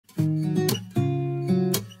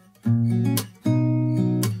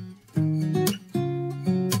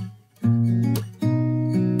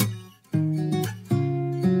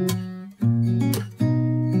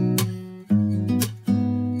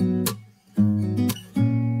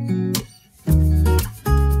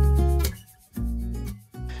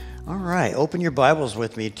open your Bibles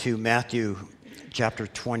with me to Matthew chapter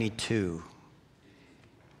 22.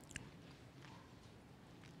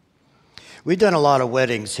 We've done a lot of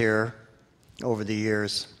weddings here over the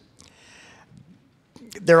years.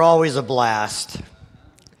 They're always a blast.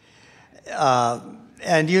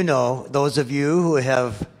 And you know, those of you who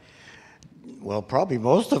have, well, probably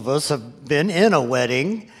most of us have been in a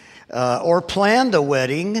wedding or planned a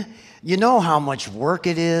wedding. You know how much work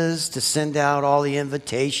it is to send out all the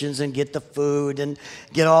invitations and get the food and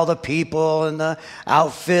get all the people and the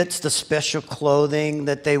outfits, the special clothing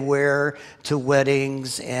that they wear to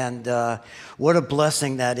weddings. And what a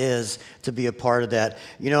blessing that is to be a part of that.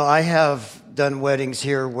 You know, I have done weddings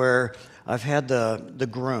here where I've had the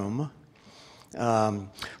groom,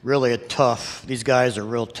 really these guys are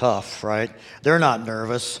real tough, right? They're not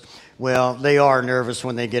nervous. Well, they are nervous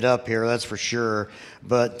when they get up here, that's for sure.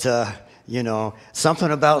 But, you know, something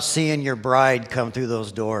about seeing your bride come through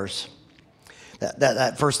those doors.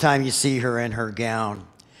 That first time you see her in her gown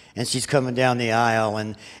and she's coming down the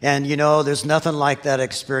aisle. And you know, there's nothing like that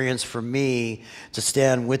experience for me to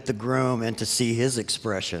stand with the groom and to see his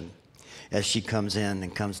expression as she comes in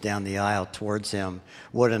and comes down the aisle towards him.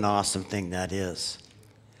 What an awesome thing that is.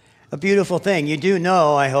 A beautiful thing. You do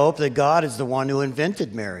know, I hope, that God is the one who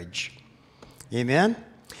invented marriage. Amen?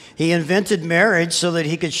 He invented marriage so that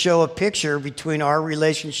he could show a picture between our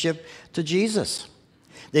relationship to Jesus.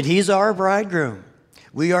 That he's our bridegroom.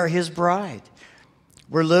 We are his bride.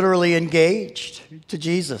 We're literally engaged to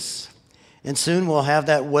Jesus. And soon we'll have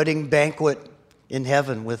that wedding banquet in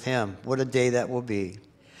heaven with him. What a day that will be.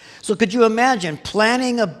 So could you imagine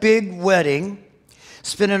planning a big wedding,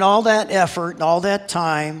 spending all that effort and all that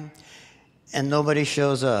time, and nobody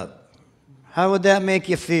shows up? How would that make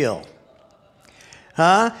you feel?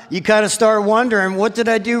 Huh? You kind of start wondering, what did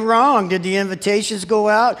I do wrong? Did the invitations go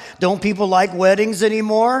out? Don't people like weddings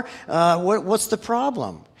anymore? What's the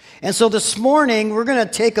problem? And so this morning, we're going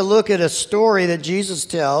to take a look at a story that Jesus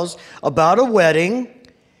tells about a wedding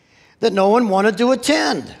that no one wanted to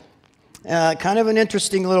attend. Kind of an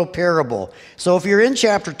interesting little parable. So if you're in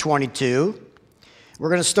chapter 22, we're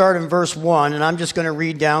going to start in verse 1, and I'm just going to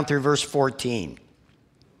read down through verse 14.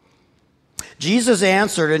 Jesus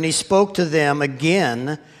answered, and he spoke to them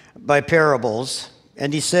again by parables,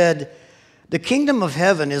 and he said, "The kingdom of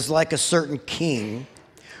heaven is like a certain king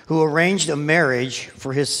who arranged a marriage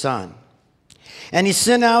for his son. And he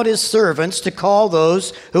sent out his servants to call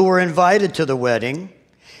those who were invited to the wedding,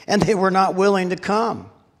 and they were not willing to come.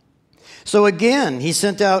 So again, he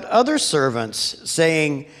sent out other servants,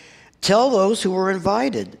 saying, 'Tell those who were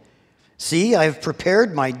invited, see, I have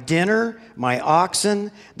prepared my dinner, my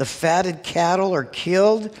oxen, the fatted cattle are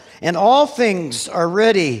killed, and all things are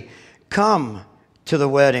ready. Come to the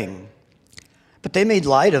wedding.' But they made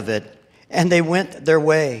light of it, and they went their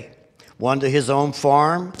way, one to his own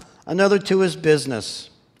farm, another to his business.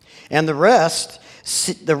 And the rest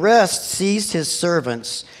seized his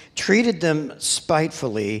servants, treated them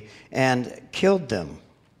spitefully, and killed them.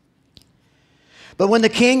 But when the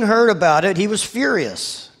king heard about it, he was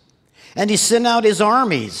furious, and he sent out his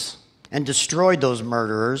armies and destroyed those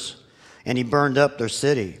murderers, and he burned up their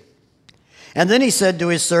city. And then he said to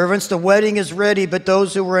his servants, 'The wedding is ready, but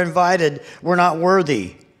those who were invited were not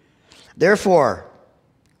worthy. Therefore,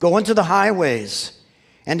 go into the highways,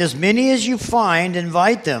 and as many as you find,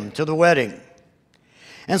 invite them to the wedding.'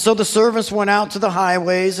 And so the servants went out to the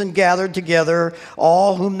highways and gathered together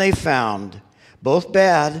all whom they found, both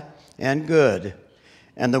bad and good,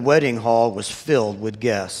 and the wedding hall was filled with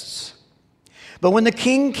guests. But when the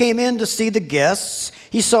king came in to see the guests,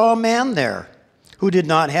 he saw a man there who did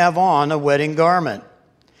not have on a wedding garment.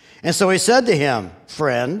 And so he said to him,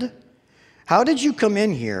 'Friend, how did you come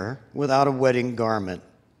in here without a wedding garment?'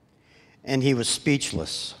 And he was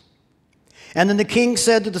speechless. And then the king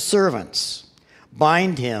said to the servants,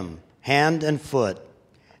 'Bind him hand and foot,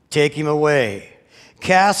 take him away,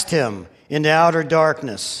 cast him into outer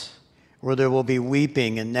darkness, where there will be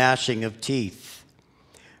weeping and gnashing of teeth.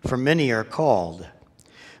 For many are called,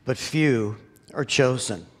 but few are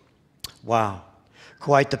chosen.'" Wow,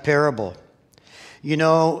 quite the parable. You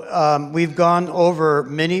know, we've gone over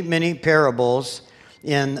many, many parables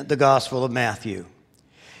in the Gospel of Matthew.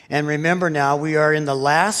 And remember now, we are in the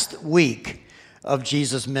last week of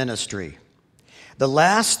Jesus' ministry. The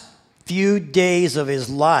last few days of his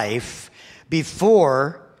life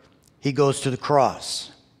before he goes to the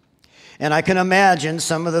cross. And I can imagine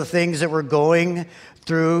some of the things that were going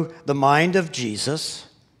through the mind of Jesus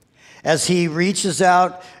as he reaches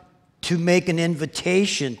out to make an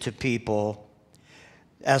invitation to people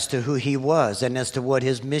as to who he was and as to what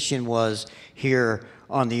his mission was here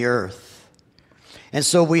on the earth. And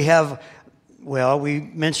so we have well, we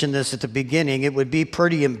mentioned this at the beginning, it would be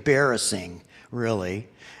pretty embarrassing, really,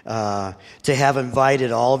 to have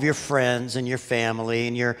invited all of your friends and your family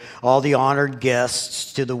and all the honored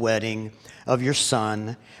guests to the wedding of your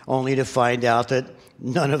son, only to find out that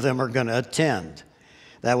none of them are going to attend.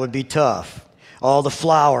 That would be tough. All the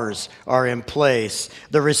flowers are in place.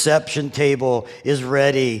 The reception table is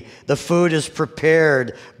ready. The food is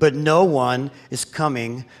prepared, but no one is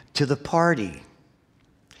coming to the party.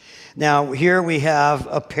 Now, here we have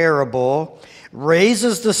a parable,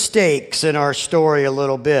 raises the stakes in our story a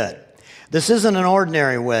little bit. This isn't an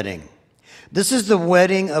ordinary wedding. This is the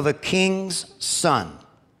wedding of a king's son,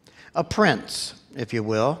 a prince, if you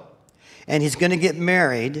will, and he's going to get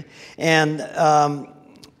married. And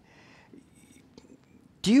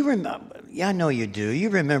do you remember? Yeah, I know you do. You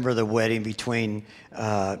remember the wedding between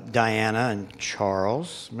Diana and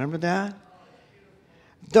Charles. Remember that?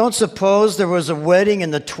 Don't suppose there was a wedding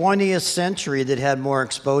in the 20th century that had more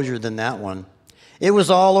exposure than that one. It was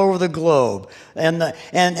all over the globe.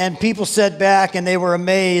 And people sat back and they were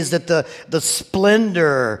amazed at the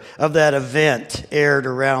splendor of that event aired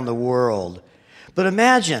around the world. But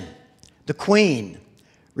imagine the Queen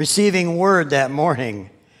receiving word that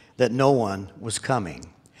morning that no one was coming.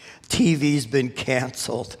 TV's been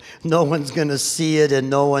canceled. No one's going to see it and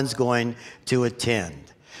no one's going to attend.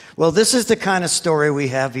 Well, this is the kind of story we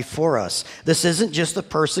have before us. This isn't just a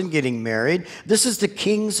person getting married. This is the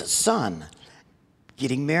king's son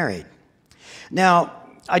getting married. Now,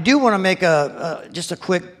 I do want to make just a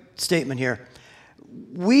quick statement here.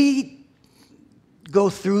 We go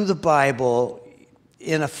through the Bible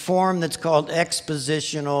in a form that's called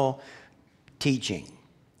expositional teaching.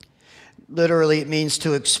 Literally, it means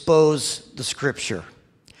to expose the Scripture,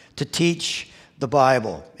 to teach the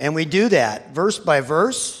Bible. And we do that verse by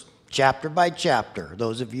verse, chapter by chapter.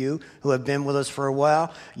 Those of you who have been with us for a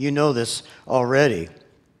while, you know this already.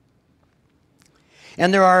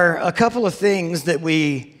 And there are a couple of things that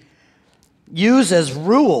we use as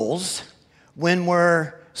rules when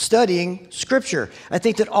we're studying Scripture. I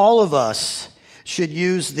think that all of us should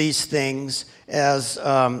use these things as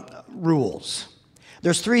rules.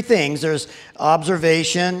 There's three things. There's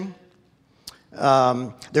observation,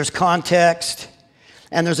 there's context,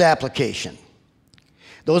 and there's application.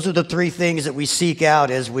 Those are the three things that we seek out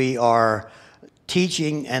as we are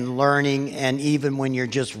teaching and learning, and even when you're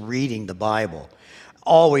just reading the Bible.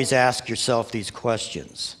 Always ask yourself these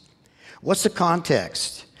questions. What's the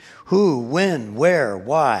context? Who, when, where,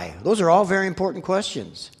 why? Those are all very important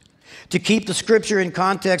questions. To keep the Scripture in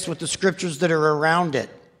context with the Scriptures that are around it.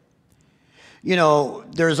 You know,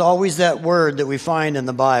 there's always that word that we find in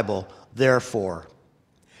the Bible, therefore.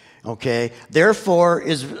 Okay? Therefore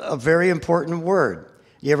is a very important word.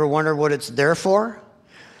 You ever wonder what it's there for?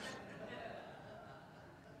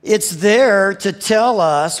 It's there to tell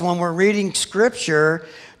us when we're reading Scripture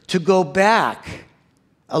to go back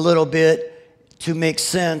a little bit to make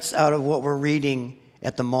sense out of what we're reading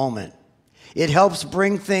at the moment. It helps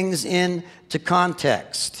bring things into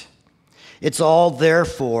context. It's all there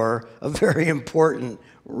for a very important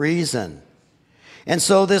reason. And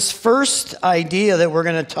so this first idea that we're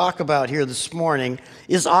going to talk about here this morning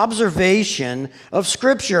is observation of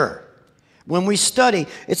Scripture. When we study,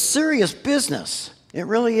 it's serious business. It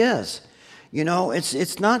really is. You know,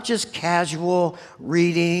 it's not just casual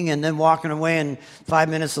reading and then walking away and 5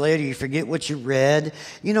 minutes later you forget what you read.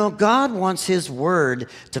 You know, God wants His Word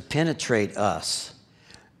to penetrate us.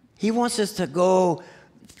 He wants us to go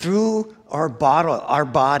through our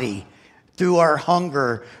body, through our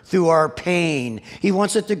hunger, through our pain. He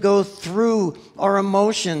wants it to go through our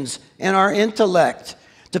emotions and our intellect,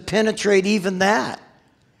 to penetrate even that,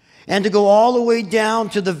 and to go all the way down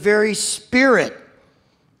to the very spirit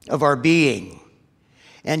of our being.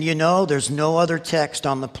 And you know, there's no other text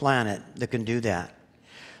on the planet that can do that.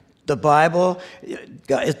 The Bible,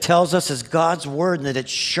 it tells us as God's Word, and that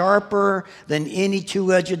it's sharper than any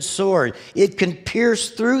two-edged sword. It can pierce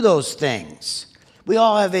through those things. We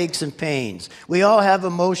all have aches and pains. We all have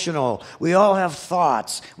emotional. We all have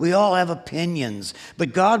thoughts. We all have opinions.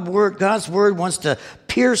 But God's Word wants to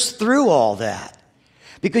pierce through all that.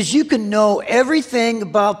 Because you can know everything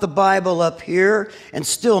about the Bible up here and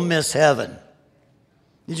still miss heaven.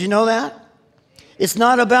 Did you know that? It's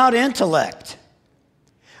not about intellect.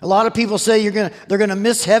 A lot of people say they're going to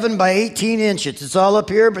miss heaven by 18 inches. It's all up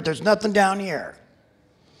here, but there's nothing down here.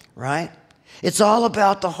 Right? It's all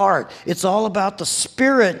about the heart. It's all about the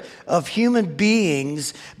spirit of human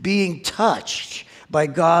beings being touched by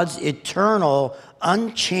God's eternal,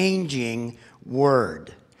 unchanging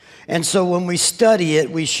Word. And so when we study it,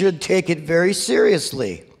 we should take it very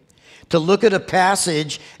seriously, to look at a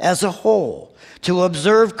passage as a whole, to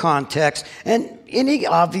observe context and any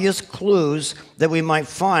obvious clues that we might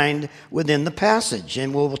find within the passage.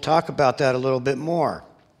 And we'll talk about that a little bit more.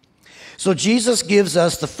 So Jesus gives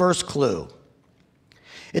us the first clue.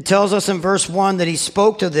 It tells us in verse 1 that he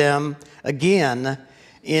spoke to them again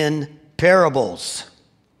in parables.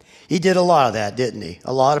 He did a lot of that, didn't he?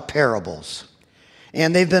 A lot of parables.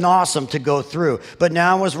 And they've been awesome to go through. But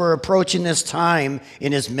now as we're approaching this time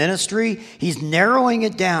in his ministry, he's narrowing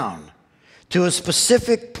it down to a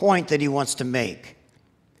specific point that he wants to make.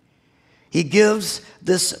 He gives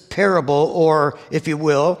this parable, or if you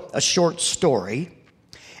will, a short story.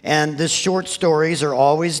 And these short stories are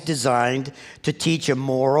always designed to teach a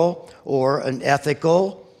moral or an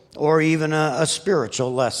ethical or even a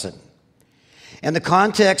spiritual lesson. And the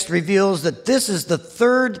context reveals that this is the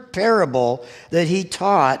third parable that he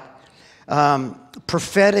taught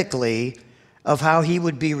prophetically of how he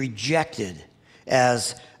would be rejected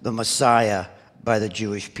as the Messiah by the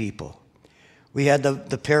Jewish people. We had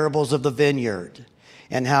the parables of the vineyard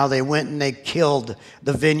and how they went and they killed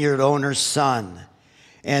the vineyard owner's son.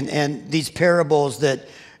 And these parables that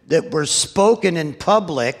were spoken in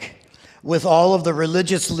public with all of the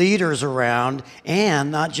religious leaders around,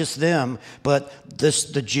 and not just them, but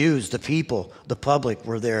the Jews, the people, the public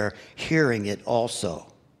were there hearing it also.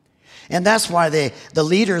 And that's why the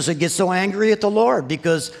leaders would get so angry at the Lord,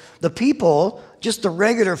 because the people, just the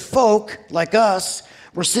regular folk like us,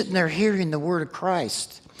 were sitting there hearing the word of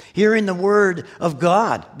Christ, hearing the word of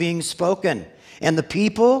God being spoken. And the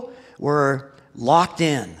people were locked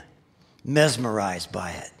in, mesmerized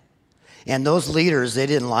by it. And those leaders, they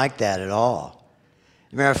didn't like that at all.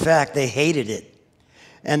 As a matter of fact, they hated it.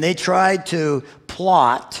 And they tried to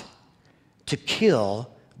plot to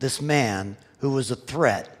kill this man who was a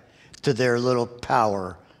threat to their little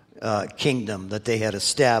power kingdom that they had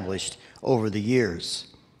established over the years.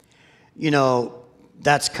 You know,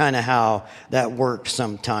 that's kind of how that works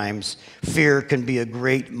sometimes. Fear can be a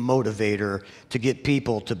great motivator to get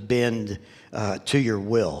people to bend to your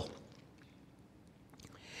will.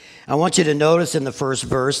 I want you to notice in the first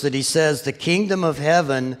verse that he says, the kingdom of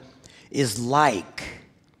heaven is like.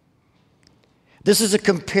 This is a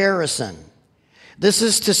comparison. This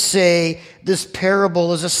is to say this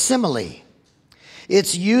parable is a simile.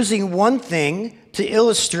 It's using one thing to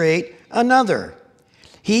illustrate another.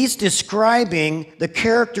 He's describing the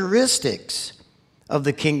characteristics of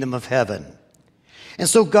the kingdom of heaven. And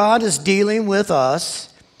so God is dealing with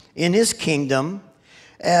us in his kingdom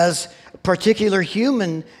as a particular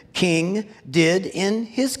human king did in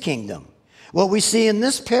his kingdom. What we see in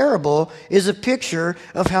this parable is a picture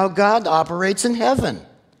of how God operates in heaven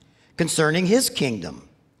concerning his kingdom.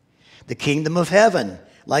 The kingdom of heaven,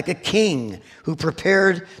 like a king who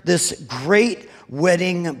prepared this great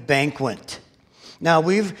wedding banquet. Now,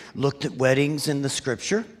 we've looked at weddings in the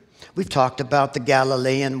scripture. We've talked about the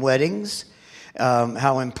Galilean weddings,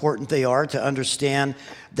 how important they are to understand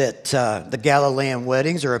that the Galilean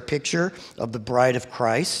weddings are a picture of the bride of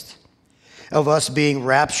Christ, of us being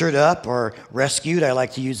raptured up or rescued. I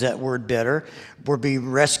like to use that word better. We're being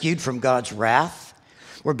rescued from God's wrath.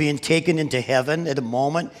 We're being taken into heaven at a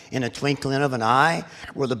moment, in a twinkling of an eye,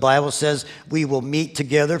 where the Bible says we will meet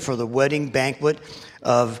together for the wedding banquet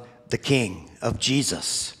of the King, of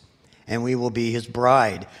Jesus, and we will be his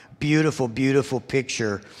bride. Beautiful, beautiful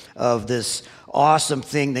picture of this awesome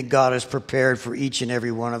thing that God has prepared for each and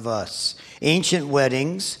every one of us. Ancient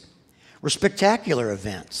weddings were spectacular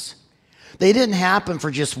events. They didn't happen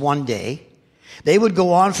for just one day. They would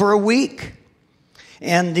go on for a week.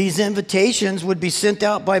 And these invitations would be sent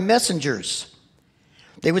out by messengers.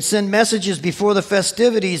 They would send messages before the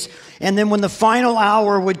festivities, and then when the final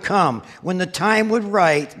hour would come, when the time was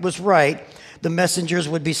right, the messengers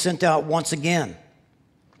would be sent out once again.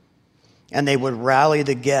 And they would rally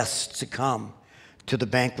the guests to come to the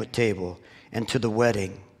banquet table and to the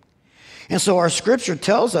wedding. And so our scripture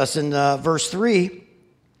tells us in verse 3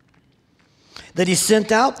 that he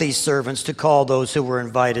sent out these servants to call those who were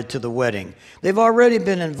invited to the wedding. They've already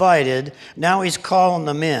been invited. Now he's calling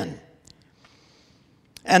them in.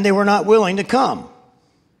 And they were not willing to come.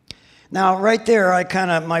 Now, right there,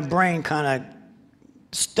 my brain kind of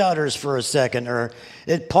stutters for a second, or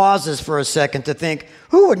it pauses for a second to think,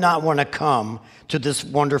 who would not want to come to this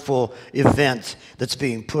wonderful event that's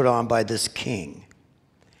being put on by this king?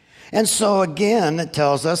 And so again, it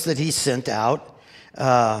tells us that he sent out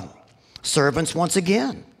servants once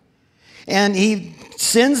again. And he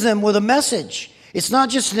sends them with a message. It's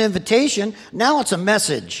not just an invitation. Now it's a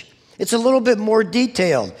message. It's a little bit more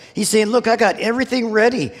detailed. He's saying, look, I got everything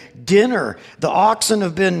ready. Dinner. The oxen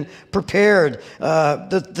have been prepared.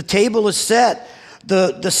 The table is set.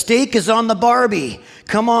 The steak is on the Barbie.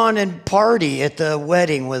 Come on and party at the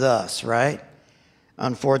wedding with us, right?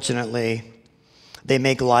 Unfortunately, they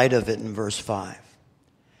make light of it in verse 5.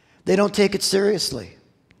 They don't take it seriously.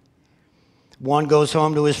 One goes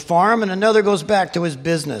home to his farm and another goes back to his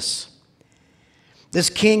business. This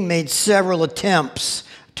king made several attempts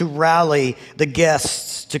to rally the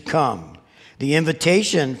guests to come. The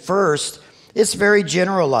invitation, first, it's very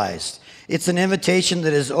generalized. It's an invitation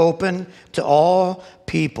that is open to all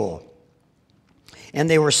people. And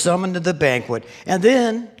they were summoned to the banquet. And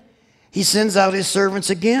then he sends out his servants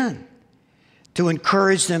again to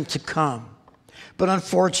encourage them to come. But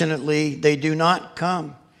unfortunately, they do not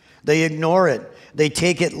come. They ignore it. They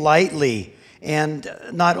take it lightly. And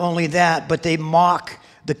not only that, but they mock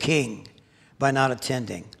the king by not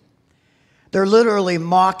attending. They're literally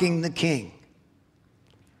mocking the king.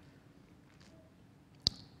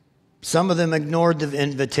 Some of them ignored the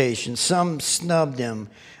invitation. Some snubbed him.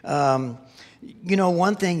 You know,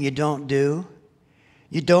 one thing you don't do,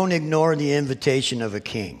 you don't ignore the invitation of a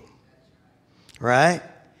king. Right?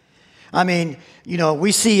 I mean, you know,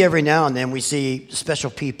 we see every now and then, we see special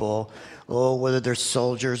people, whether they're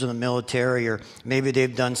soldiers in the military or maybe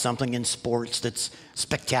they've done something in sports that's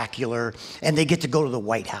spectacular, and they get to go to the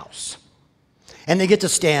White House. And they get to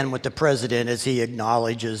stand with the president as he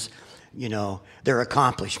acknowledges, you know, their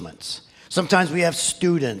accomplishments. Sometimes we have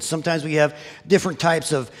students. Sometimes we have different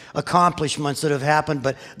types of accomplishments that have happened,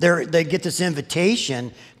 but they get this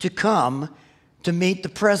invitation to come to meet the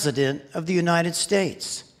President of the United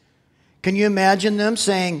States. Can you imagine them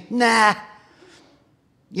saying, nah,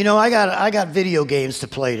 you know, I got video games to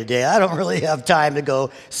play today. I don't really have time to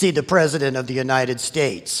go see the President of the United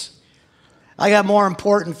States. I got more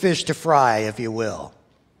important fish to fry, if you will.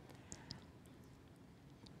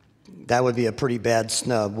 That would be a pretty bad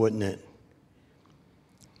snub, wouldn't it?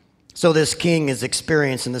 So this king is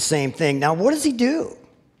experiencing the same thing. Now, what does he do?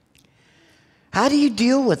 How do you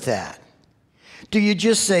deal with that? Do you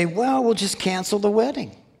just say, well, we'll just cancel the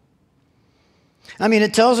wedding? I mean,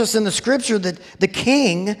 it tells us in the scripture that the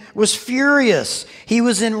king was furious. He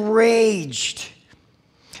was enraged.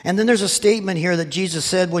 And then there's a statement here that Jesus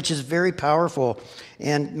said, which is very powerful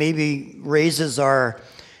and maybe raises our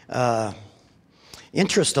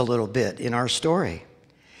interest a little bit in our story.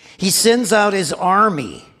 He sends out his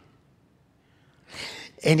army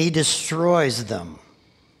and he destroys them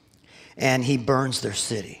and he burns their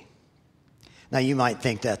city. Now, you might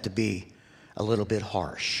think that to be a little bit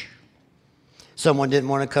harsh. Someone didn't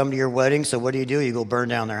want to come to your wedding, so what do? You go burn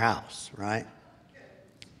down their house, right?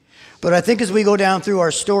 But I think as we go down through our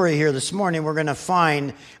story here this morning, we're going to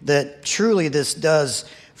find that truly this does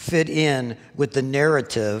fit in with the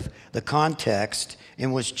narrative, the context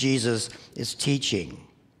in which Jesus is teaching.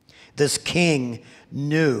 This king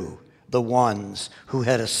knew the ones who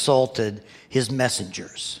had assaulted his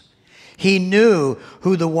messengers. He knew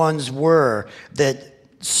who the ones were that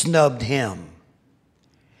snubbed him.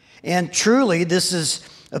 And truly, this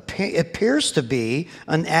appears to be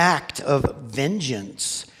an act of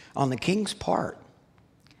vengeance on the king's part.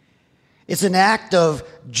 It's an act of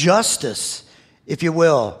justice, if you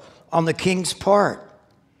will, on the king's part.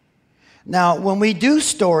 Now, when we do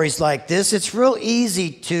stories like this, it's real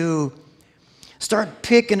easy to start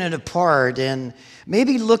picking it apart and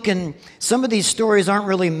maybe some of these stories aren't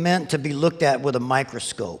really meant to be looked at with a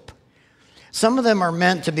microscope. Some of them are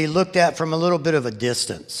meant to be looked at from a little bit of a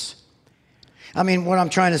distance. I mean, what I'm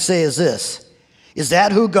trying to say is this. Is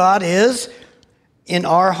that who God is in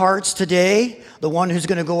our hearts today? The one who's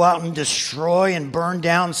going to go out and destroy and burn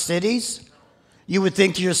down cities? You would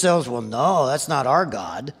think to yourselves, well, no, that's not our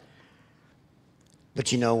God.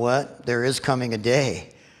 But you know what? There is coming a day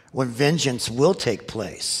when vengeance will take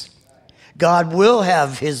place. God will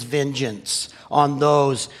have his vengeance on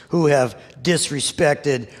those who have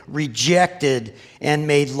disrespected, rejected, and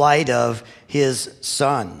made light of his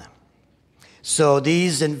son. So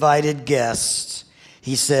these invited guests,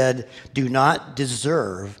 he said, do not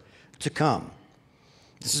deserve to come.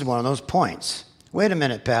 This is one of those points. Wait a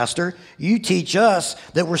minute, Pastor. You teach us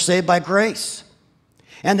that we're saved by grace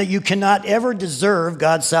and that you cannot ever deserve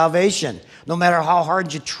God's salvation, no matter how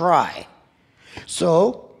hard you try.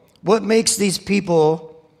 So what makes these people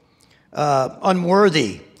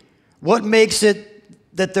unworthy? What makes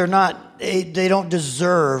it that they don't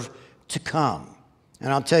deserve to come?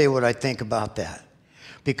 And I'll tell you what I think about that.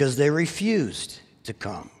 Because they refused to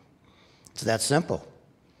come. It's that simple.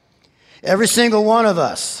 Every single one of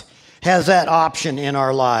us has that option in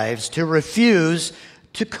our lives to refuse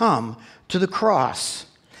to come to the cross,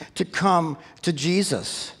 to come to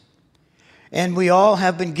Jesus. And we all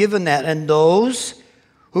have been given that. And those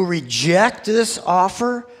who reject this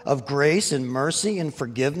offer of grace and mercy and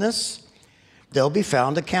forgiveness, they'll be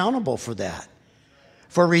found accountable for that,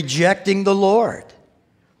 for rejecting the Lord.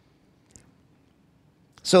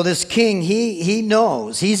 So this king, he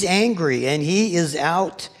knows, he's angry, and he is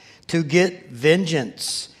out to get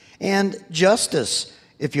vengeance and justice,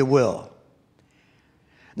 if you will.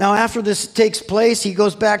 Now, after this takes place, he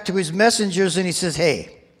goes back to his messengers and he says,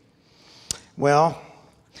 hey, well,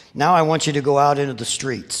 now I want you to go out into the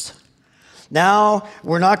streets. Now,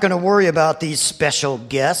 we're not going to worry about these special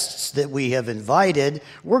guests that we have invited.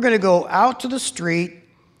 We're going to go out to the street.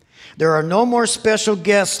 There are no more special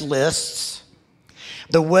guest lists.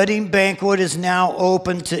 The wedding banquet is now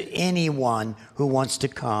open to anyone who wants to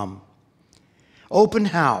come. Open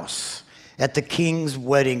house at the king's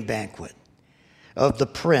wedding banquet of the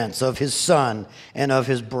prince, of his son, and of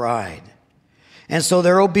his bride. And so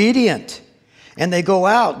they're obedient. And they go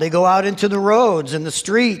out into the roads and the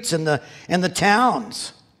streets and the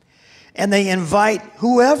towns. And they invite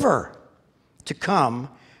whoever to come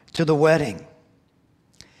to the wedding.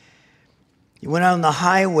 He went out on the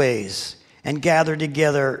highways and gathered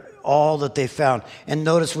together all that they found. And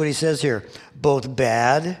notice what he says here, both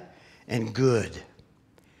bad and good.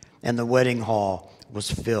 And the wedding hall was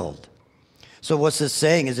filled. So what's this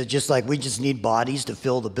saying? Is it just like we just need bodies to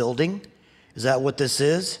fill the building? Is that what this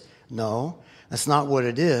is? No, that's not what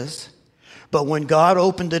it is. But when God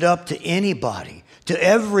opened it up to anybody, to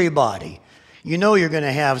everybody, you know you're going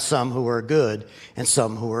to have some who are good and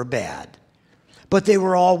some who are bad. But they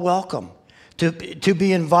were all welcome to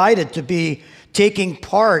be invited, to be taking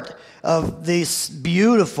part of this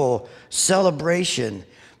beautiful celebration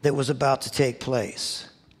that was about to take place.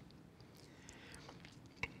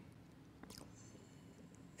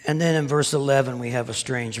 And then in verse 11, we have a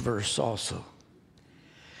strange verse also.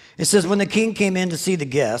 It says, when the king came in to see the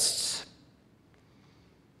guests,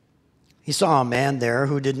 he saw a man there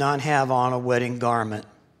who did not have on a wedding garment.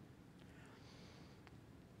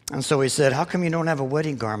 And so he said, how come you don't have a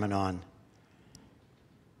wedding garment on?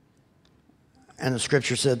 And the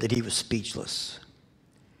scripture said that he was speechless.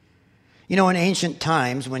 You know, in ancient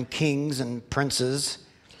times, when kings and princes,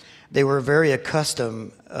 they were very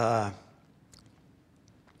accustomed to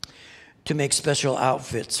make special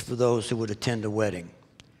outfits for those who would attend a wedding.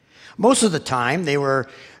 Most of the time, they were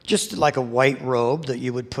just like a white robe that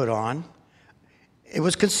you would put on. It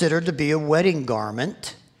was considered to be a wedding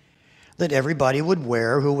garment that everybody would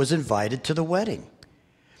wear who was invited to the wedding.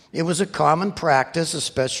 It was a common practice,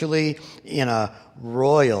 especially in a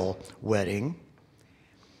royal wedding.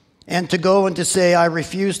 And to go and to say, I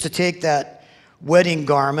refuse to take that wedding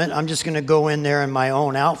garment, I'm just going to go in there in my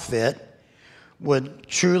own outfit, would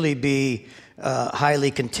truly be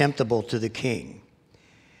highly contemptible to the king.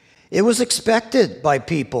 It was expected by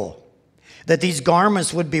people that these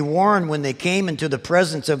garments would be worn when they came into the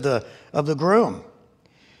presence of the groom.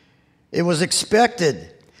 It was expected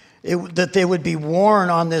that they would be worn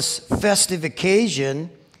on this festive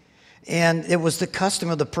occasion, and it was the custom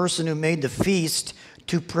of the person who made the feast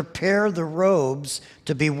to prepare the robes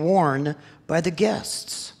to be worn by the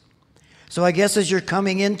guests. So I guess as you're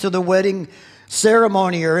coming into the wedding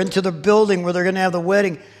ceremony or into the building where they're going to have the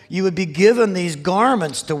wedding, you would be given these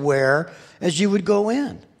garments to wear as you would go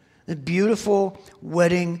in. A beautiful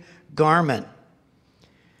wedding garment.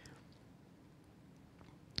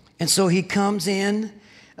 And so he comes in,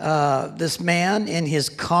 this man, in his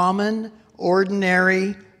common,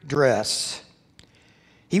 ordinary dress.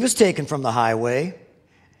 He was taken from the highway.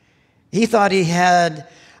 He thought he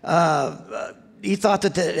thought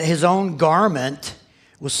that his own garment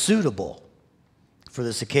was suitable for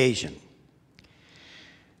this occasion.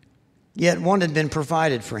 Yet one had been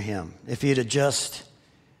provided for him if he had just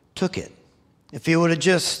took it, if he would have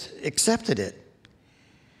just accepted it.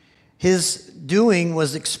 His doing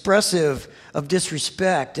was expressive of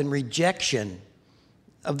disrespect and rejection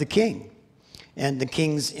of the king and the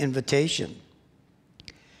king's invitation.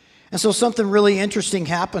 And so something really interesting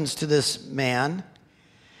happens to this man.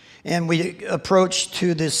 And we approach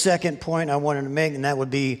to the second point I wanted to make, and that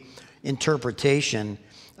would be interpretation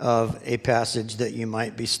of a passage that you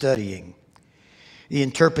might be studying. The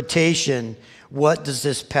interpretation, what does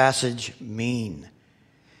this passage mean?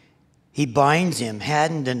 He binds him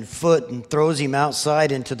hand and foot and throws him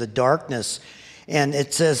outside into the darkness. And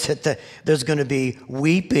it says that there's going to be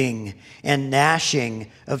weeping and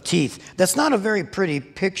gnashing of teeth. That's not a very pretty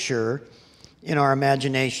picture in our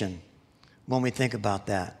imagination when we think about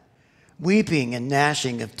that. Weeping and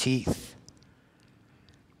gnashing of teeth.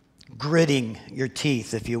 Gritting your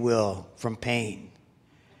teeth, if you will, from pain.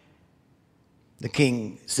 The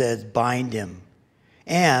king says, bind him.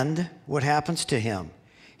 And what happens to him?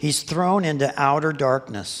 He's thrown into outer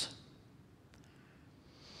darkness.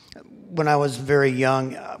 When I was very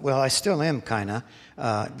young, well, I still am kind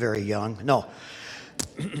of very young. No,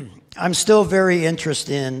 I'm still very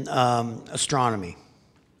interested in astronomy.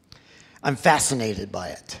 I'm fascinated by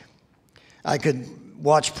it. I could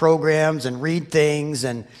watch programs and read things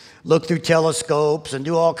and look through telescopes and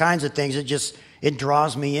do all kinds of things. It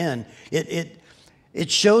draws me in. It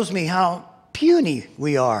shows me how puny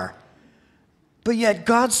we are. But yet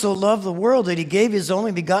God so loved the world that he gave his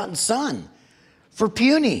only begotten Son for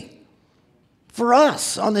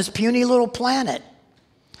us on this puny little planet.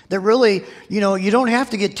 That really, you don't have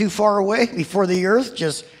to get too far away before the earth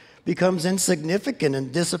just becomes insignificant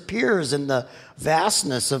and disappears in the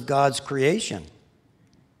vastness of God's creation.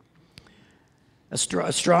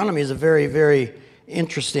 Astronomy is a very, very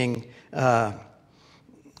interesting.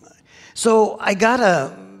 So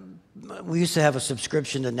we used to have a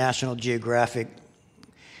subscription to National Geographic.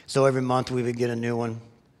 So every month we would get a new one.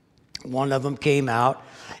 One of them came out,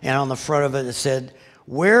 and on the front of it said,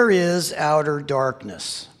 "Where is outer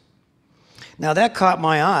darkness?" Now that caught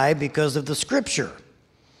my eye because of the scripture.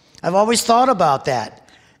 I've always thought about that,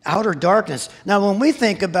 outer darkness. Now when we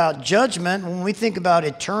think about judgment, when we think about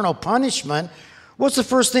eternal punishment, what's the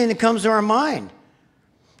first thing that comes to our mind?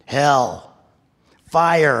 Hell,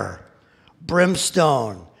 fire,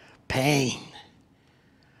 brimstone, pain.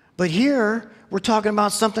 But here, we're talking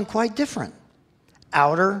about something quite different,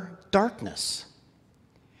 outer darkness.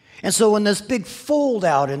 And so in this big fold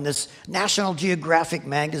out in this National Geographic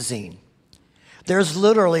magazine, there's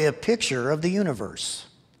literally a picture of the universe.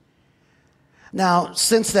 Now,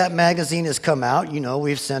 since that magazine has come out,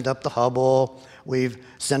 we've sent up the Hubble, we've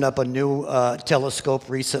sent up a new telescope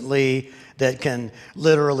recently that can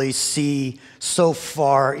literally see so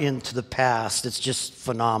far into the past. It's just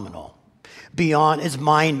phenomenal. It's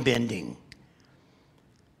mind-bending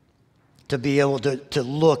to be able to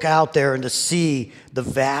look out there and to see the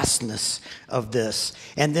vastness of this.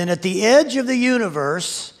 And then at the edge of the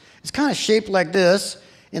universe, it's kind of shaped like this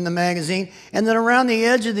in the magazine, and then around the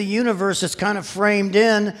edge of the universe it's kind of framed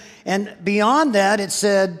in, and beyond that it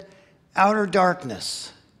said outer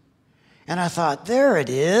darkness. And I thought, there it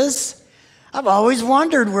is. I've always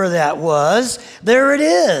wondered where that was. There it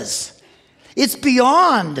is. It's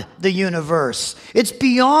beyond the universe. It's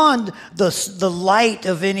beyond the light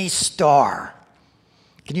of any star.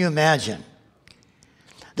 Can you imagine?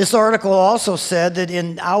 This article also said that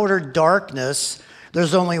in outer darkness,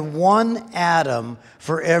 there's only one atom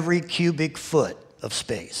for every cubic foot of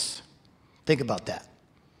space. Think about that.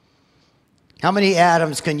 How many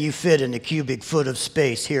atoms can you fit in a cubic foot of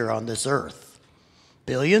space here on this earth?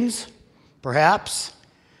 Billions, perhaps?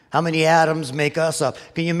 How many atoms make us up?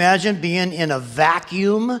 Can you imagine being in a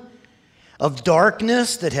vacuum of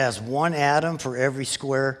darkness that has one atom for every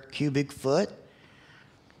square cubic foot?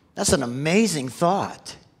 That's an amazing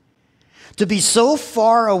thought. To be so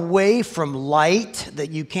far away from light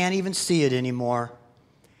that you can't even see it anymore.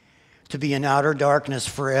 To be in outer darkness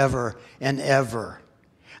forever and ever.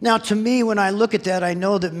 Now, to me, when I look at that, I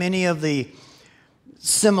know that many of the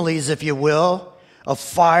similes, if you will, of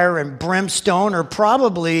fire and brimstone are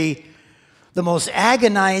probably the most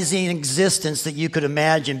agonizing existence that you could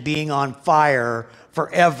imagine, being on fire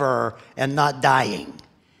forever and not dying.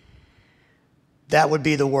 That would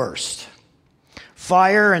be the worst.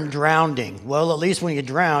 Fire and drowning. Well, at least when you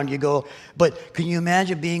drown, you go, but can you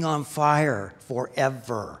imagine being on fire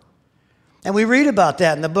forever? And we read about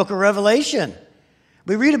that in the book of Revelation.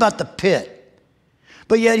 We read about the pit.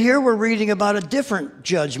 But yet here we're reading about a different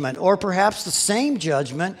judgment, or perhaps the same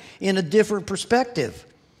judgment in a different perspective.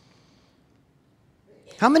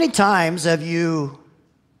 How many times have you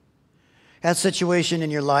had a situation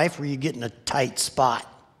in your life where you get in a tight spot?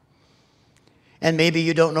 And maybe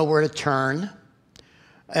you don't know where to turn.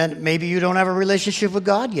 And maybe you don't have a relationship with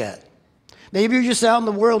God yet. Maybe you're just out in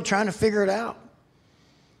the world trying to figure it out.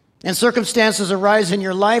 And circumstances arise in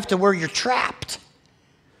your life to where you're trapped.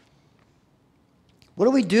 What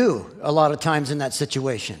do we do a lot of times in that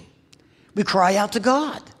situation? We cry out to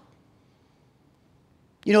God.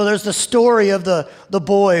 There's the story of the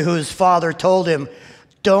boy whose father told him,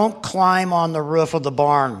 don't climb on the roof of the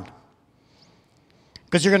barn.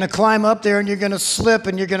 Because you're going to climb up there and you're going to slip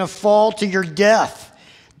and you're going to fall to your death.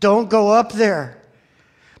 Don't go up there.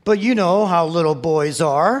 But you know how little boys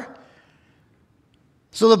are.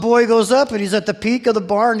 So the boy goes up and he's at the peak of the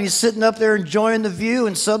barn. He's sitting up there enjoying the view,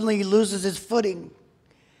 and suddenly he loses his footing.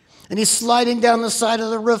 And he's sliding down the side of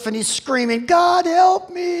the roof and he's screaming, God, help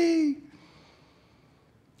me.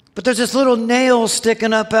 But there's this little nail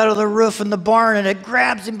sticking up out of the roof in the barn, and it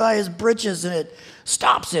grabs him by his britches and it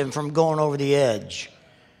stops him from going over the edge.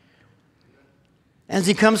 As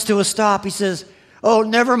he comes to a stop, he says, "Oh,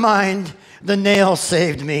 never mind, the nail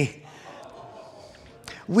saved me."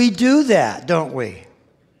 We do that, don't we?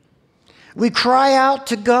 We cry out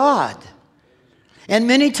to God. And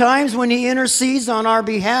many times when he intercedes on our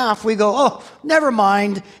behalf, we go, "Oh, never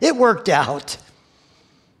mind, it worked out.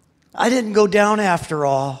 I didn't go down after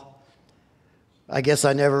all." I guess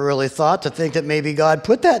I never really thought to think that maybe God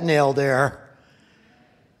put that nail there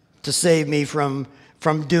to save me from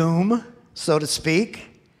doom, so to speak.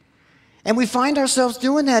 And we find ourselves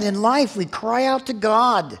doing that in life. We cry out to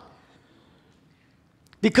God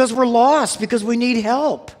because we're lost, because we need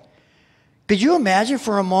help. Could you imagine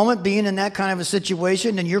for a moment being in that kind of a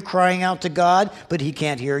situation and you're crying out to God, but he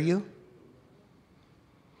can't hear you?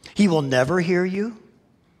 He will never hear you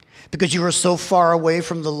because you are so far away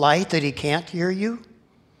from the light that he can't hear you.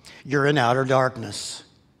 You're in outer darkness.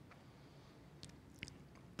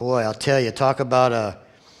 Boy, I'll tell you, talk about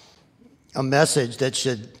a message that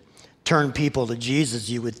should turn people to Jesus.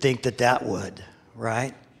 You would think that would,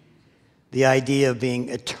 right? The idea of being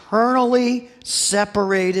eternally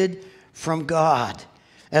separated from God.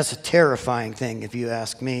 That's a terrifying thing, if you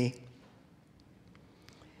ask me.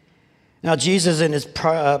 Now, Jesus, in his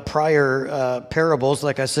prior parables,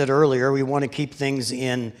 like I said earlier, we want to keep things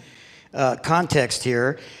in context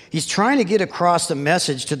here. He's trying to get across the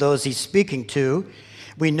message to those he's speaking to.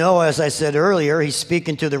 We know, as I said earlier, he's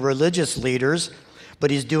speaking to the religious leaders,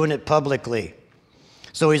 but he's doing it publicly.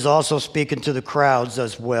 So he's also speaking to the crowds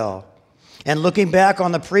as well. And looking back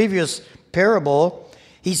on the previous parable,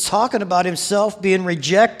 he's talking about himself being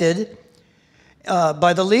rejected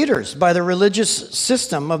by the leaders, by the religious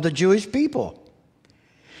system of the Jewish people.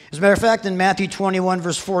 As a matter of fact, in Matthew 21,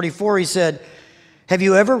 verse 44, he said, "Have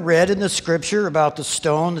you ever read in the scripture about the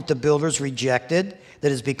stone that the builders rejected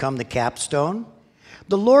that has become the capstone?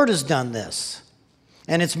 The Lord has done this,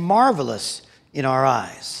 and it's marvelous in our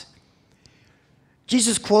eyes."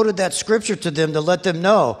 Jesus quoted that scripture to them to let them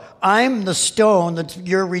know, I'm the stone that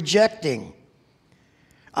you're rejecting.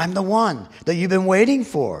 I'm the one that you've been waiting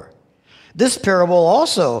for. This parable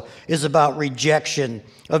also is about rejection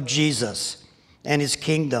of Jesus and his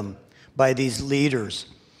kingdom by these leaders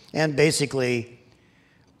and basically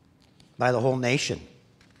by the whole nation.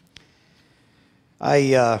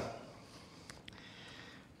 Oh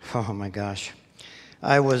my gosh.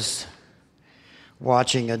 I was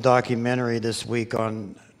watching a documentary this week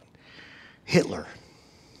on Hitler.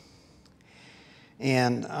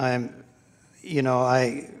 And I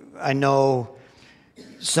know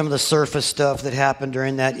some of the surface stuff that happened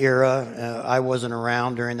during that era. I wasn't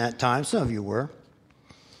around during that time. Some of you were.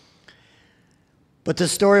 But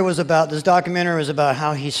this documentary was about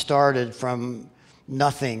how he started from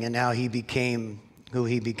nothing and how he became who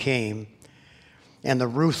he became and the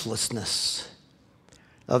ruthlessness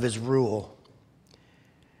of his rule.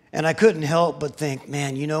 And I couldn't help but think,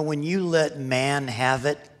 man, when you let man have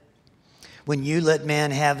it, when you let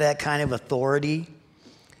man have that kind of authority,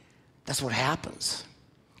 that's what happens.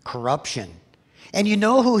 Corruption. And you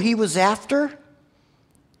know who he was after?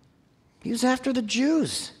 He was after the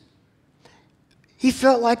Jews. He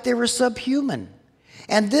felt like they were subhuman.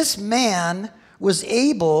 And this man was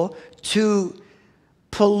able to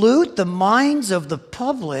pollute the minds of the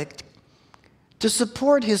public to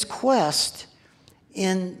support his quest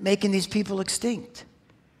in making these people extinct.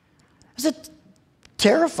 It's a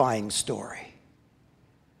terrifying story.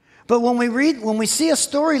 But when we see a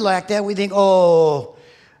story like that, we think, oh,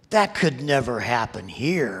 that could never happen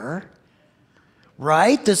here.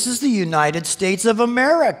 Right? This is the United States of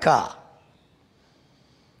America.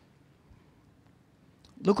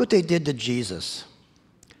 Look what they did to Jesus.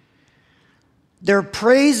 They're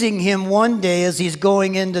praising him one day as he's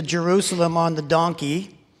going into Jerusalem on the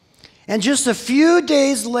donkey. And just a few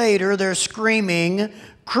days later, they're screaming,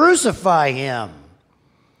 "Crucify him."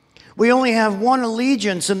 We only have one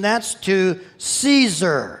allegiance, and that's to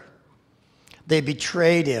Caesar. They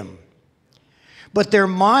betrayed him. But their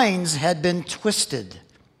minds had been twisted.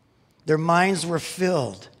 Their minds were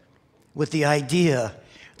filled with the idea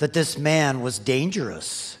that this man was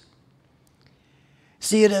dangerous.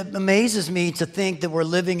 See, it amazes me to think that we're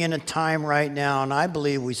living in a time right now, and I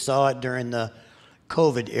believe we saw it during the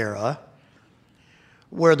COVID era,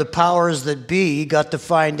 where the powers that be got to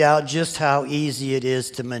find out just how easy it is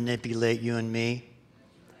to manipulate you and me.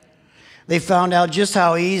 They found out just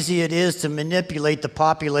how easy it is to manipulate the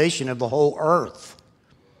population of the whole earth.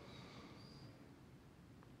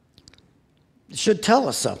 It should tell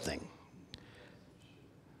us something.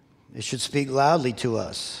 It should speak loudly to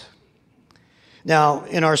us. Now,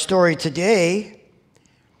 in our story today,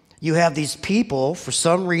 you have these people, for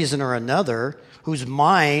some reason or another, whose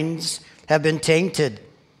minds have been tainted.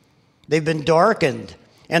 They've been darkened,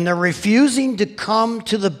 and they're refusing to come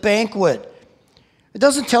to the banquet. It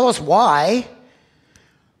doesn't tell us why,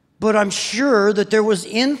 but I'm sure that there was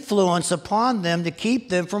influence upon them to keep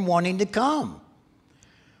them from wanting to come.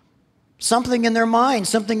 Something in their mind,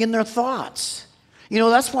 something in their thoughts. You know,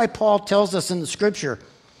 that's why Paul tells us in the scripture,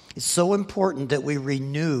 it's so important that we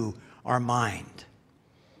renew our mind.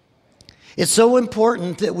 It's so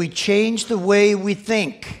important that we change the way we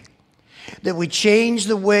think, that we change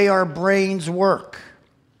the way our brains work.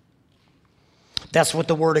 That's what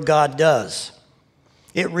the Word of God does.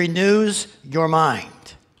 It renews your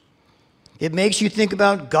mind. It makes you think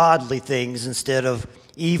about godly things instead of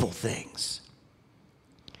evil things.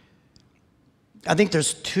 I think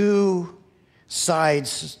there's two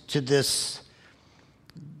sides to this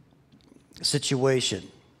situation.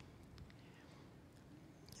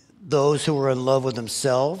 Those who are in love with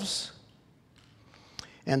themselves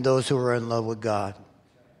and those who are in love with God.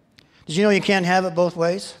 Did you know you can't have it both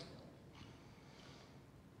ways?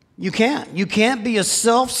 You can't. You can't be a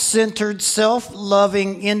self-centered,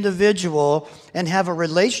 self-loving individual and have a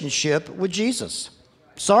relationship with Jesus.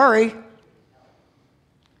 Sorry.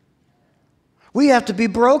 We have to be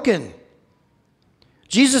broken.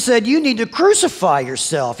 Jesus said you need to crucify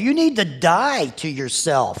yourself. You need to die to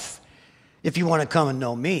yourself if you want to come and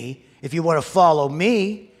know me, if you want to follow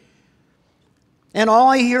me. And all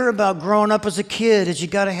I hear about growing up as a kid is you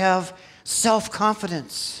got to have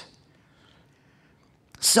self-confidence,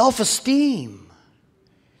 self-esteem.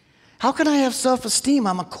 How can I have self-esteem?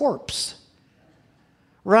 I'm a corpse,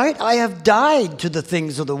 right? I have died to the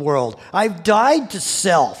things of the world. I've died to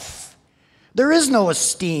self. There is no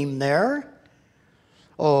esteem there.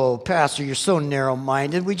 Oh, Pastor, you're so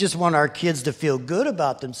narrow-minded. We just want our kids to feel good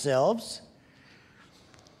about themselves.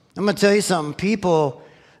 I'm going to tell you something. People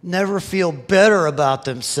never feel better about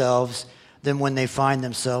themselves than when they find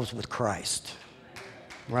themselves with Christ.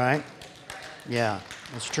 Right? Yeah,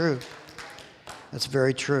 that's true. That's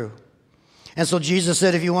very true. And so Jesus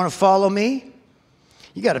said, if you want to follow me,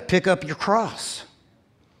 you got to pick up your cross.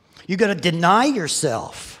 You got to deny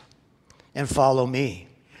yourself and follow me.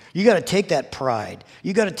 You got to take that pride.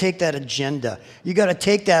 You got to take that agenda. You got to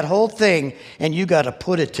take that whole thing and you got to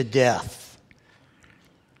put it to death.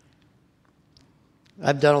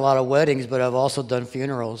 I've done a lot of weddings, but I've also done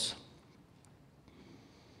funerals.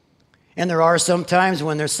 And there are some times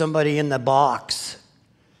when there's somebody in the box.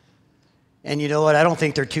 And you know what? I don't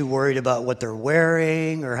think they're too worried about what they're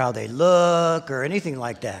wearing or how they look or anything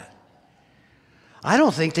like that. I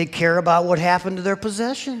don't think they care about what happened to their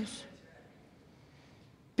possessions.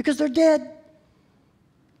 Because they're dead.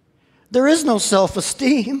 There is no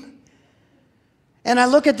self-esteem. And I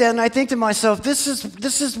look at that and I think to myself, this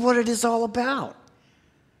is what it is all about.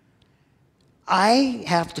 I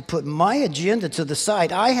have to put my agenda to the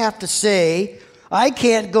side. I have to say, I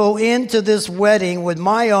can't go into this wedding with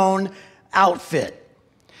my own outfit.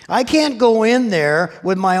 I can't go in there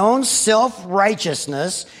with my own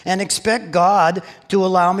self-righteousness and expect God to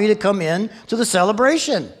allow me to come in to the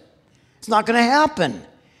celebration. It's not going to happen.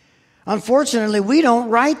 Unfortunately, we don't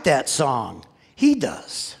write that song. He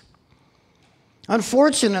does.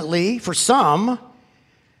 Unfortunately, for some,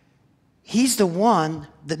 he's the one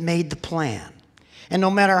that made the plan. And no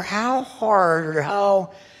matter how hard or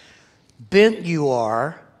how bent you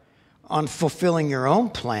are on fulfilling your own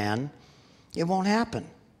plan, it won't happen.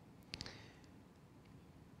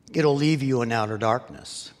 It'll leave you in outer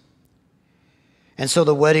darkness. And so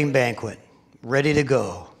the wedding banquet, ready to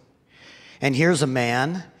go. And here's a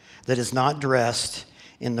man that is not dressed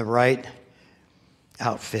in the right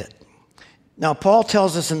outfit. Now, Paul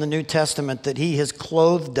tells us in the New Testament that he has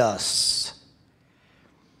clothed us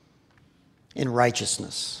in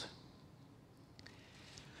righteousness.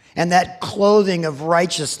 And that clothing of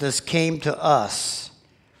righteousness came to us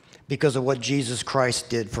because of what Jesus Christ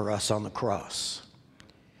did for us on the cross.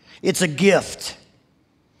 It's a gift.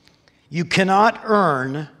 You cannot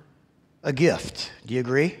earn a gift. Do you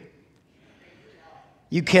agree?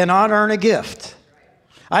 You cannot earn a gift.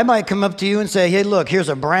 I might come up to you and say, hey, look, here's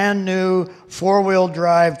a brand new four-wheel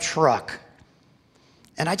drive truck.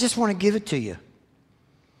 And I just want to give it to you.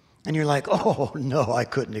 And you're like, oh, no, I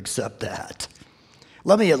couldn't accept that.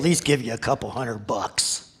 Let me at least give you a couple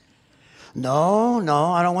 $100. No,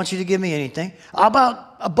 I don't want you to give me anything. How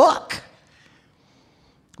about $1?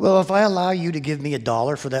 Well, if I allow you to give me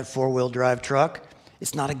 $1 for that four-wheel drive truck,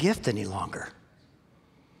 it's not a gift any longer.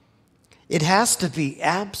 It has to be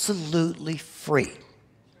absolutely free.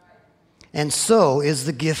 And so is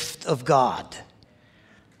the gift of God.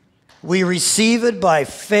 We receive it by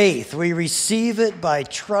faith. We receive it by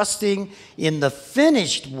trusting in the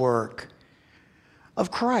finished work of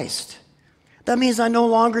Christ. That means I no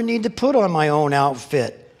longer need to put on my own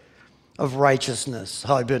outfit of righteousness.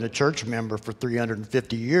 I've been a church member for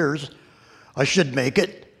 350 years. I should make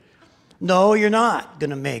it. No, you're not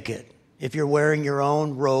going to make it if you're wearing your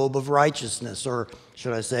own robe of righteousness, or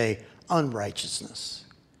should I say unrighteousness.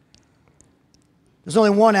 There's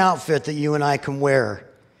only one outfit that you and I can wear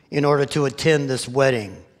in order to attend this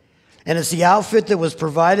wedding. And it's the outfit that was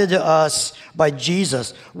provided to us by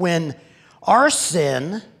Jesus when our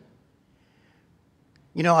sin...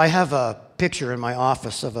 You know, I have a picture in my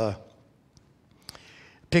office of a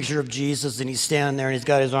picture of Jesus, and he's standing there, and he's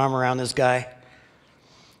got his arm around this guy.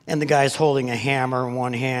 And the guy's holding a hammer in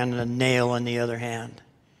one hand and a nail in the other hand.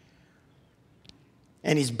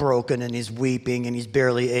 And he's broken, and he's weeping, and he's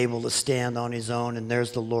barely able to stand on his own. And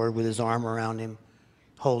there's the Lord with his arm around him,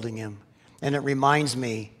 holding him. And it reminds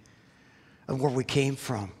me of where we came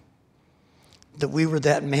from. That we were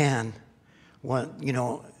that man,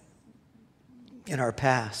 in our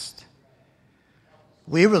past.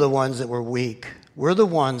 We were the ones that were weak. We're the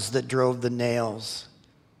ones that drove the nails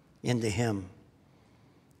into him.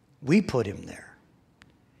 We put him there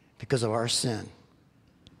because of our sin.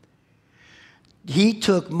 He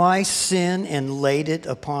took my sin and laid it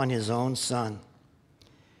upon his own son.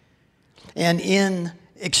 And in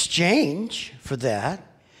exchange for that,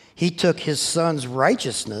 he took his son's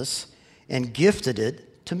righteousness and gifted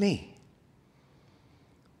it to me.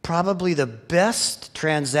 Probably the best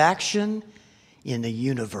transaction in the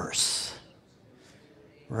universe.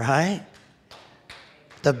 Right?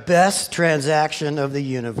 The best transaction of the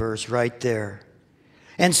universe right there.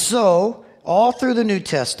 And so, all through the New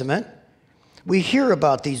Testament, we hear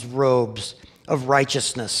about these robes of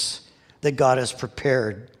righteousness that God has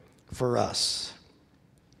prepared for us.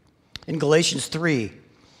 In Galatians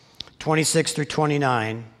 3:26 through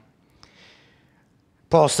 29,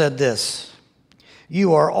 Paul said this,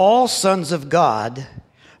 "You are all sons of God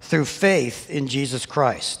through faith in Jesus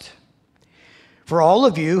Christ. For all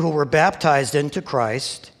of you who were baptized into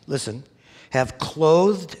Christ," listen, "have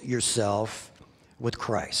clothed yourself with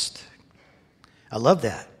Christ." I love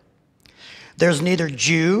that. There's neither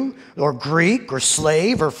Jew or Greek or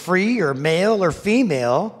slave or free or male or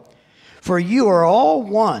female, for you are all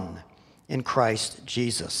one in Christ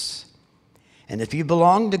Jesus. And if you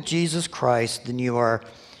belong to Jesus Christ, then you are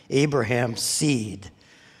Abraham's seed,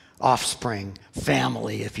 offspring,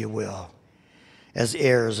 family, if you will, as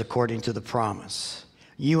heirs according to the promise.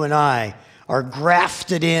 You and I are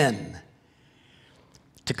grafted in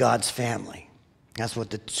to God's family. That's what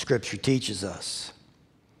the scripture teaches us.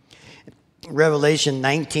 Revelation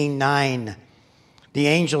 19:9, the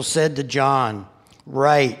angel said to John,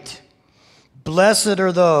 "Write, blessed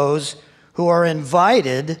are those who are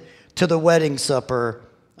invited to the wedding supper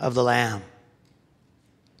of the Lamb."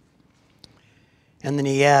 And then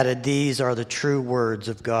he added, "These are the true words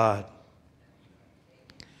of God."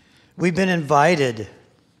 We've been invited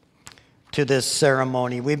to this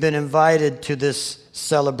ceremony. We've been invited to this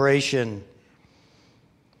celebration.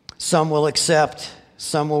 Some will accept,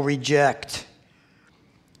 some will reject,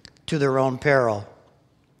 to their own peril.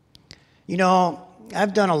 You know,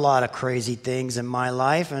 I've done a lot of crazy things in my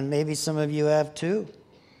life, and maybe some of you have too.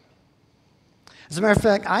 As a matter of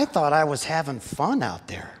fact, I thought I was having fun out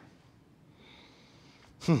there.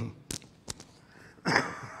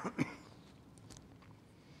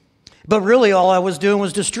 But really all I was doing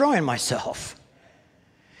was destroying myself.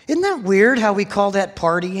 Isn't that weird how we call that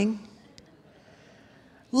partying?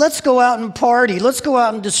 Let's go out and party. Let's go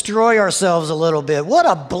out and destroy ourselves a little bit. What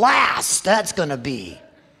a blast that's going to be.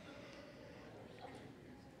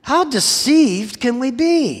 How deceived can we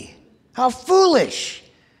be? How foolish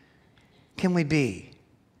can we be?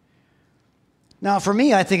 Now, for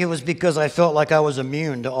me, I think it was because I felt like I was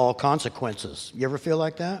immune to all consequences. You ever feel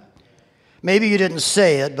like that? Maybe you didn't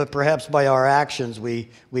say it, but perhaps by our actions we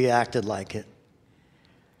acted like it.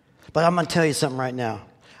 But I'm going to tell you something right now.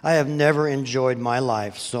 I have never enjoyed my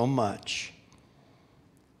life so much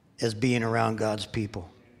as being around God's people.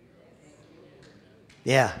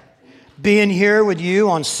 Yeah. Being here with you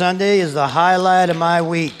on Sunday is the highlight of my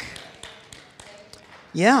week.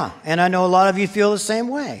 Yeah, and I know a lot of you feel the same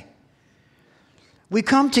way. We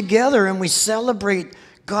come together and we celebrate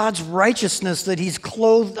God's righteousness that He's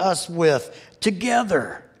clothed us with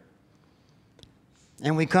together.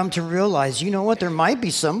 And we come to realize, you know what, there might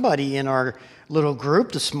be somebody in our little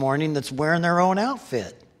group this morning that's wearing their own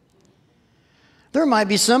outfit. There might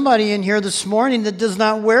be somebody in here this morning that does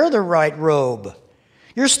not wear the right robe.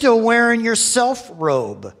 You're still wearing your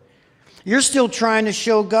self-robe. You're still trying to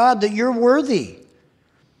show God that you're worthy.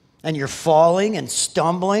 And you're falling and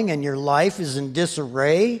stumbling and your life is in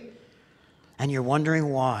disarray. and you're wondering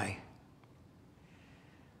why.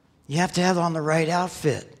 You have to have on the right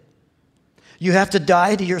outfit. You have to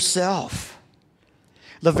die to yourself.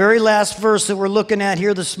 The very last verse that we're looking at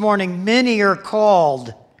here this morning, many are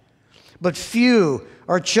called, but few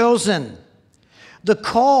are chosen. The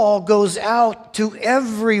call goes out to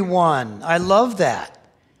everyone. I love that.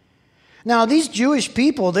 Now, these Jewish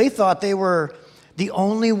people, they thought they were the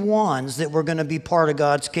only ones that were going to be part of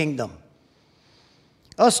God's kingdom.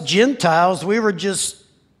 Us Gentiles, we were just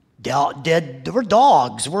dead. We're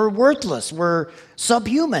dogs. We're worthless. We're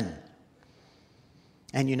subhuman.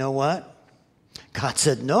 And you know what? God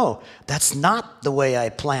said, no, that's not the way I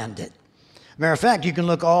planned it. Matter of fact, you can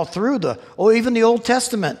look all through even the Old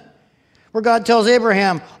Testament, where God tells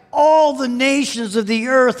Abraham, all the nations of the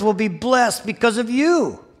earth will be blessed because of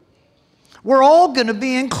you. We're all going to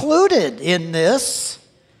be included in this.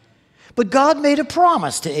 But God made a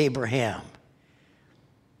promise to Abraham.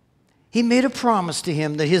 He made a promise to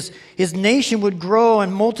him that his nation would grow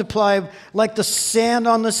and multiply like the sand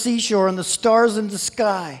on the seashore and the stars in the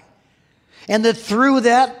sky. And that through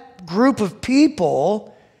that group of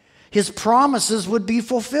people, his promises would be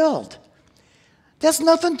fulfilled. That's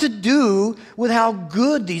nothing to do with how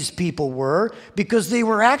good these people were, because they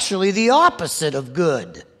were actually the opposite of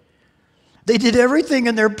good. They did everything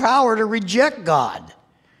in their power to reject God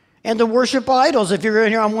and to worship idols. If you're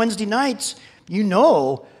in here on Wednesday nights, you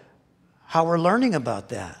know how we're learning about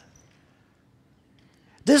that.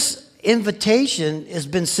 This invitation has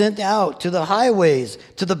been sent out to the highways,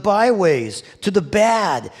 to the byways, to the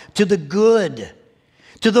bad, to the good,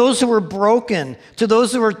 to those who are broken, to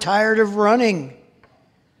those who are tired of running.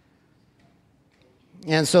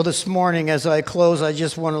 And so this morning, as I close, I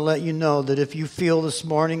just want to let you know that if you feel this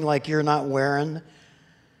morning like you're not wearing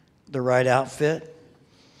the right outfit,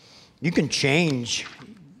 you can change,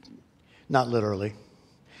 not literally,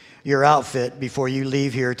 your outfit before you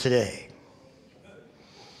leave here today.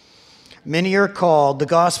 Many are called. The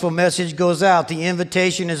gospel message goes out. The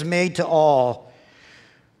invitation is made to all.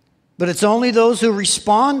 But it's only those who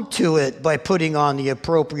respond to it by putting on the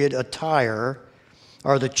appropriate attire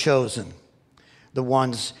are the chosen, the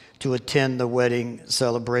ones to attend the wedding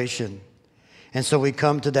celebration. And so we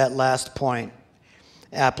come to that last point,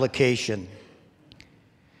 application.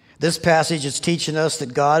 This passage is teaching us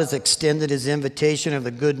that God has extended his invitation of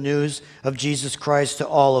the good news of Jesus Christ to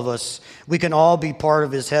all of us. We can all be part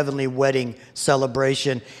of his heavenly wedding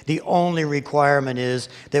celebration. The only requirement is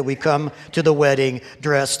that we come to the wedding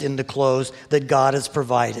dressed in the clothes that God has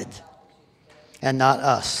provided, and not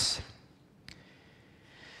us.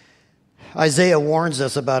 Isaiah warns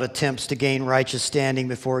us about attempts to gain righteous standing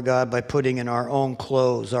before God by putting in our own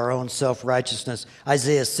clothes, our own self-righteousness.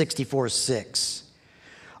 Isaiah 64:6.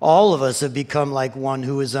 All of us have become like one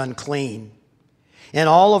who is unclean, and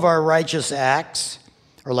all of our righteous acts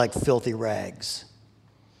are like filthy rags.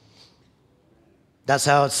 That's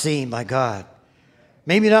how it's seen by God.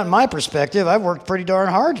 Maybe not in my perspective. I've worked pretty darn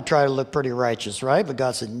hard to try to look pretty righteous, right? But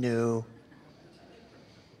God said, no,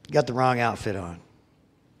 you got the wrong outfit on.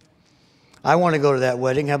 I want to go to that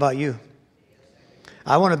wedding. How about you?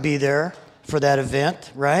 I want to be there for that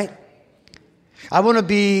event, right? I want to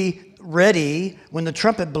be ready when the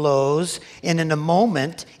trumpet blows, and in a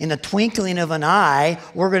moment, in the twinkling of an eye,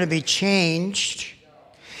 we're going to be changed,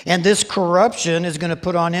 and this corruption is going to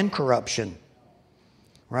put on incorruption,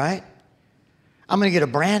 right? I'm going to get a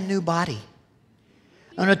brand new body,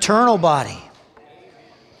 an eternal body.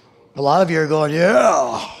 A lot of you are going,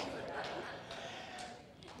 yeah.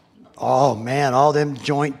 Oh man, all them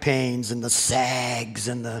joint pains and the sags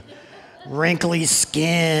and the wrinkly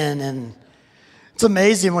skin, and it's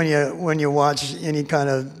amazing when you watch any kind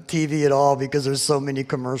of TV at all, because there's so many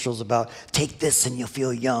commercials about take this and you'll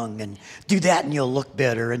feel young, and do that and you'll look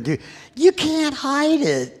better, and you can't hide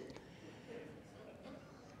it.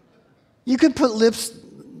 You could put lips.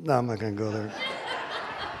 No, I'm not going to go there.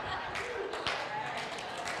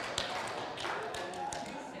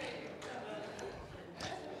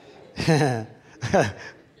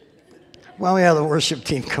 Why don't we have the worship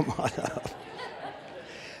team come on up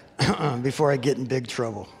before I get in big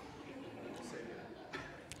trouble.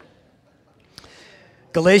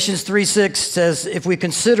 Galatians 3:6 says, if we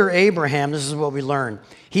consider Abraham, this is what we learn.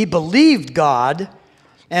 He believed God,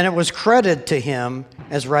 and it was credited to him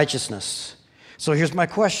as righteousness. So here's my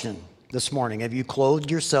question this morning. Have you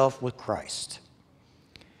clothed yourself with Christ?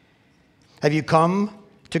 Have you come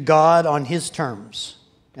to God on his terms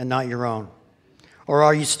and not your own? Or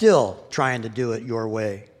are you still trying to do it your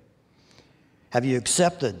way? Have you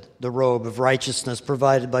accepted the robe of righteousness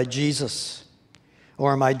provided by Jesus?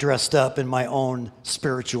 Or am I dressed up in my own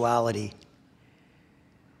spirituality?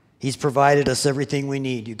 He's provided us everything we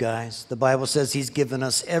need, you guys. The Bible says He's given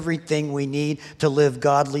us everything we need to live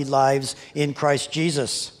godly lives in Christ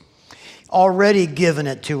Jesus. Already given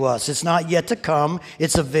it to us. It's not yet to come.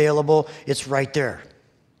 It's available. It's right there.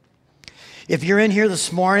 If you're in here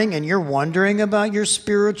this morning and you're wondering about your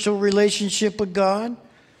spiritual relationship with God,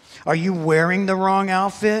 are you wearing the wrong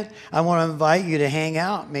outfit? I want to invite you to hang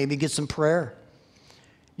out, maybe get some prayer.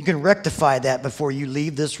 You can rectify that before you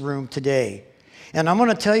leave this room today. And I'm going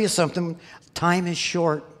to tell you something, time is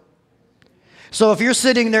short. So if you're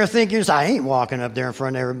sitting there thinking, I ain't walking up there in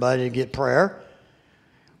front of everybody to get prayer.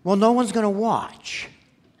 Well, no one's going to watch.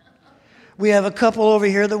 We have a couple over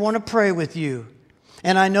here that want to pray with you.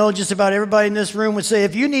 And I know just about everybody in this room would say,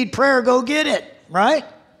 if you need prayer, go get it, right?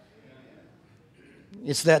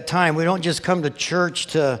 It's that time. We don't just come to church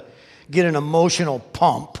to get an emotional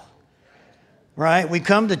pump, right? We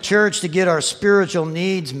come to church to get our spiritual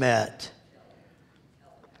needs met.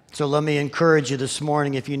 So let me encourage you this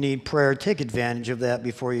morning, if you need prayer, take advantage of that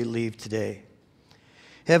before you leave today.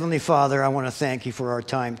 Heavenly Father, I want to thank you for our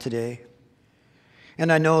time today.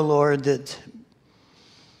 And I know, Lord, that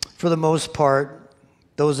for the most part,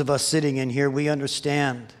 those of us sitting in here, we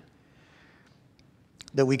understand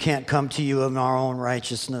that we can't come to you in our own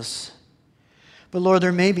righteousness. But Lord,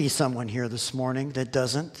 there may be someone here this morning that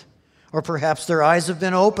doesn't, or perhaps their eyes have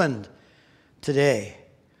been opened today.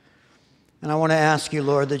 And I want to ask you,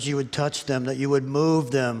 Lord, that you would touch them, that you would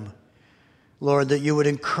move them, Lord, that you would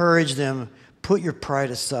encourage them. Put your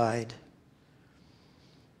pride aside.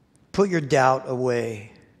 Put your doubt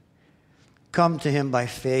away. Come to Him by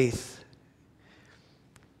faith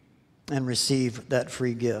and receive that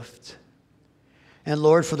free gift. And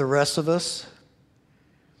Lord, for the rest of us,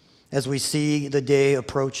 as we see the day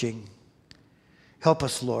approaching, help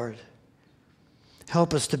us, Lord.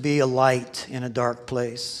 Help us to be a light in a dark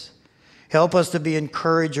place. Help us to be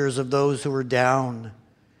encouragers of those who are down.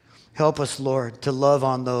 Help us, Lord, to love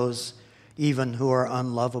on those even who are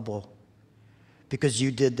unlovable, because you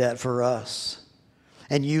did that for us.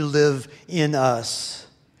 And you live in us,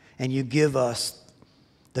 and you give us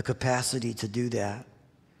the capacity to do that.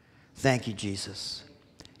 Thank you, Jesus.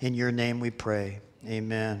 In your name we pray.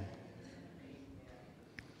 Amen.